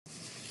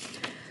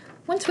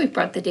Once we've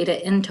brought the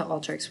data into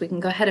Alteryx, we can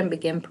go ahead and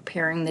begin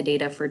preparing the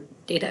data for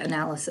data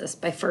analysis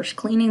by first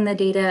cleaning the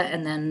data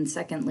and then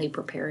secondly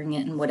preparing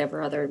it in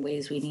whatever other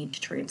ways we need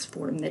to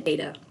transform the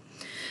data.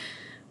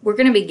 We're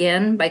going to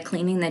begin by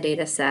cleaning the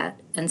data set,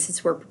 and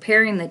since we're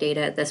preparing the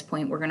data at this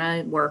point, we're going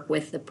to work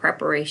with the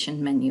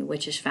preparation menu,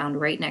 which is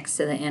found right next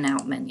to the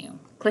in-out menu.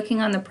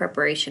 Clicking on the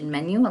preparation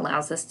menu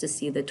allows us to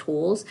see the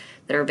tools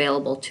that are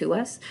available to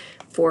us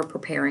for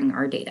preparing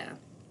our data.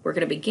 We're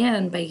going to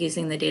begin by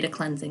using the data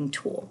cleansing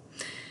tool.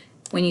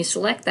 When you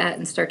select that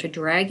and start to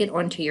drag it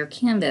onto your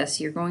canvas,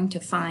 you're going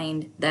to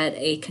find that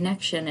a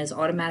connection is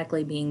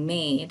automatically being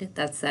made,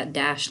 that's that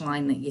dashed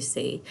line that you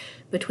see,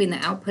 between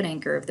the output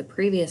anchor of the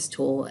previous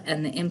tool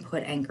and the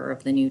input anchor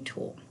of the new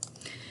tool.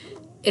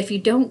 If you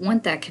don't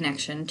want that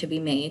connection to be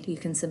made, you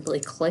can simply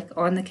click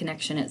on the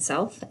connection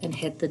itself and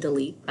hit the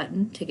delete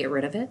button to get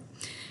rid of it.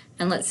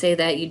 And let's say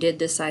that you did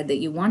decide that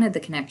you wanted the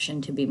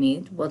connection to be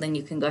made, well then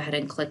you can go ahead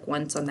and click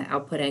once on the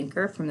output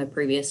anchor from the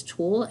previous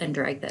tool and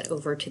drag that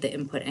over to the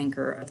input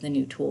anchor of the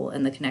new tool,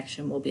 and the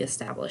connection will be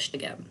established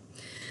again.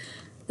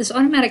 This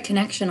automatic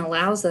connection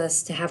allows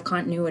us to have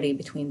continuity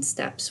between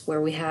steps,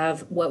 where we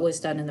have what was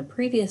done in the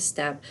previous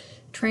step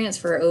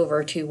transfer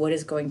over to what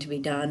is going to be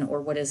done or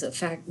what is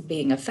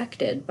being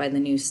affected by the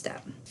new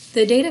step.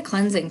 The data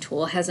cleansing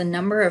tool has a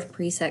number of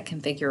preset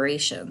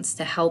configurations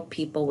to help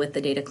people with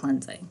the data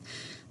cleansing.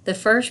 The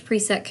first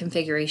preset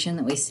configuration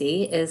that we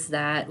see is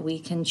that we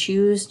can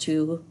choose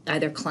to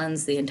either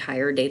cleanse the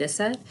entire data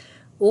set,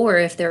 or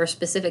if there are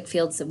specific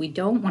fields that we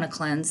don't want to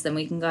cleanse, then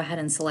we can go ahead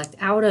and select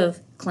out of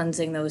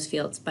cleansing those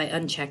fields by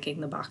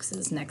unchecking the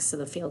boxes next to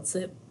the fields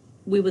that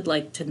we would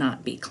like to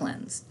not be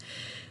cleansed.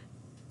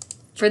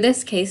 For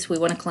this case, we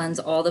want to cleanse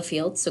all the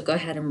fields, so go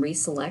ahead and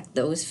reselect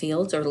those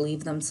fields or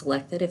leave them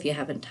selected if you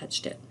haven't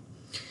touched it.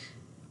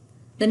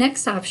 The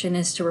next option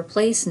is to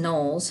replace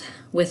nulls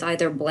with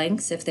either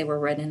blanks if they were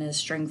read in as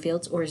string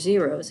fields or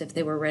zeros if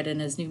they were read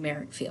in as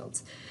numeric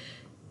fields.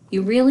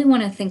 You really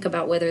want to think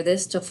about whether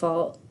this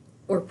default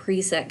or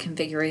preset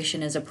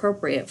configuration is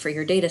appropriate for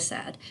your data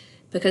set,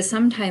 because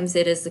sometimes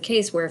it is the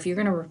case where if you're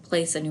going to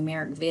replace a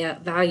numeric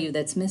value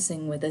that's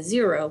missing with a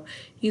zero,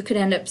 you could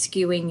end up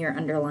skewing your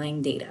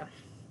underlying data.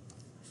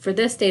 For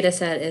this data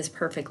set, it is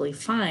perfectly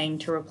fine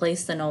to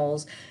replace the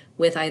nulls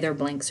with either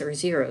blanks or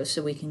zeros,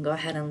 so we can go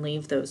ahead and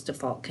leave those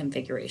default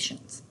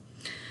configurations.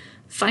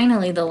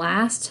 Finally, the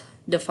last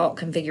default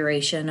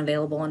configuration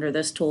available under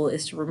this tool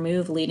is to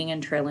remove leading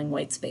and trailing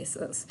white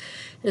spaces.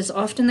 It is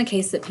often the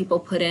case that people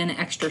put in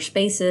extra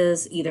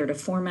spaces either to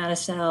format a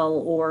cell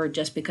or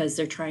just because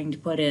they're trying to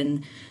put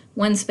in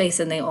one space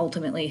and they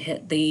ultimately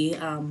hit the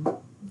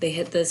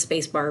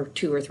space bar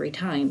 2 or 3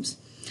 times.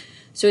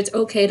 So it's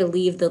okay to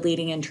leave the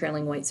leading and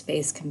trailing white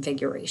space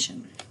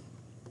configuration.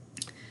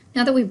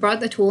 Now that we've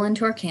brought the tool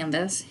into our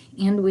canvas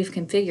and we've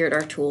configured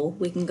our tool,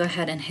 we can go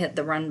ahead and hit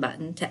the Run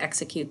button to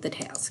execute the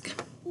task.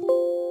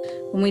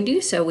 When we do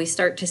so, we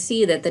start to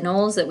see that the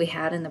nulls that we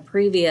had in the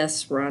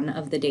previous run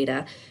of the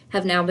data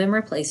have now been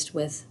replaced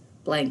with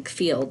blank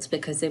fields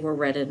because they were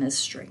read in as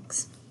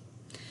strings.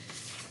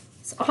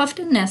 It's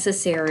often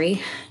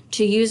necessary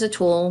to use a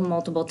tool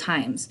multiple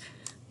times.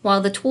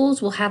 While the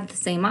tools will have the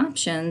same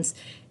options,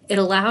 it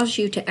allows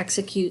you to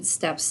execute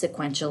steps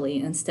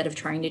sequentially instead of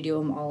trying to do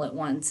them all at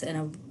once, and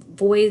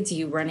avoids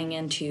you running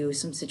into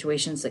some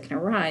situations that can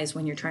arise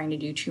when you're trying to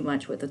do too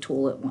much with a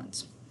tool at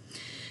once.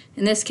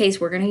 In this case,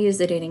 we're going to use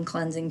the data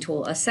cleansing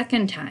tool a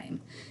second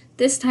time.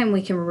 This time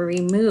we can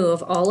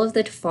remove all of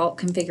the default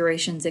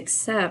configurations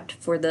except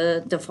for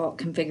the default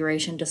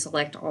configuration to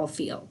select all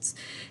fields.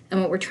 And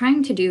what we're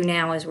trying to do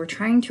now is we're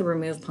trying to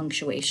remove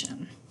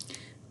punctuation.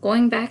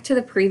 Going back to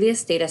the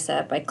previous data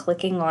set by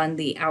clicking on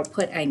the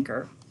output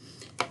anchor,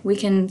 we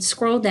can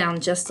scroll down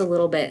just a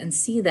little bit and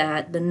see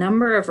that the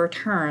number of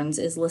returns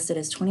is listed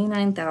as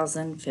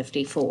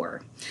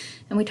 29,054.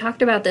 And we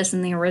talked about this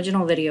in the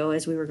original video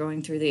as we were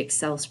going through the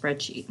Excel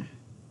spreadsheet.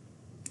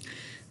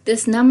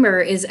 This number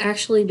is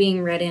actually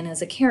being read in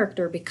as a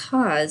character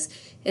because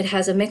it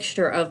has a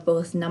mixture of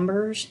both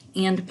numbers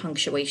and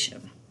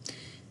punctuation.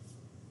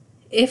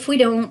 If we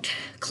don't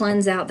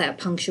cleanse out that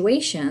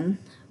punctuation,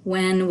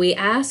 when we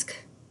ask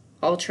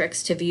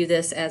Alteryx to view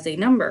this as a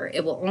number,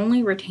 it will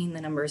only retain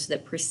the numbers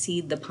that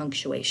precede the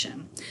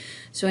punctuation.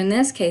 So in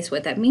this case,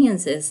 what that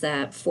means is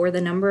that for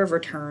the number of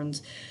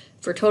returns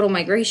for total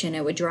migration,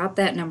 it would drop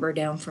that number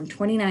down from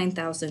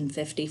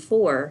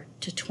 29,054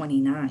 to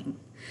 29.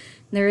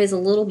 There is a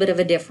little bit of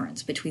a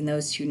difference between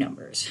those two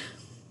numbers.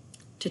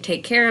 To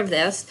take care of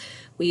this,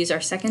 we use our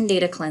second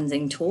data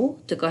cleansing tool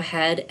to go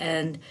ahead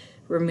and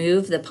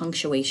remove the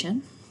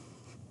punctuation.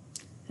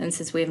 And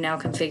since we have now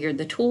configured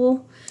the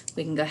tool,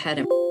 we can go ahead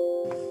and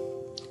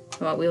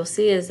what we will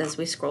see is as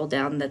we scroll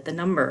down that the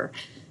number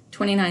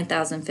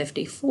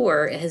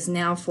 29,054 is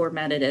now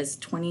formatted as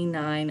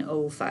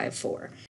 29054.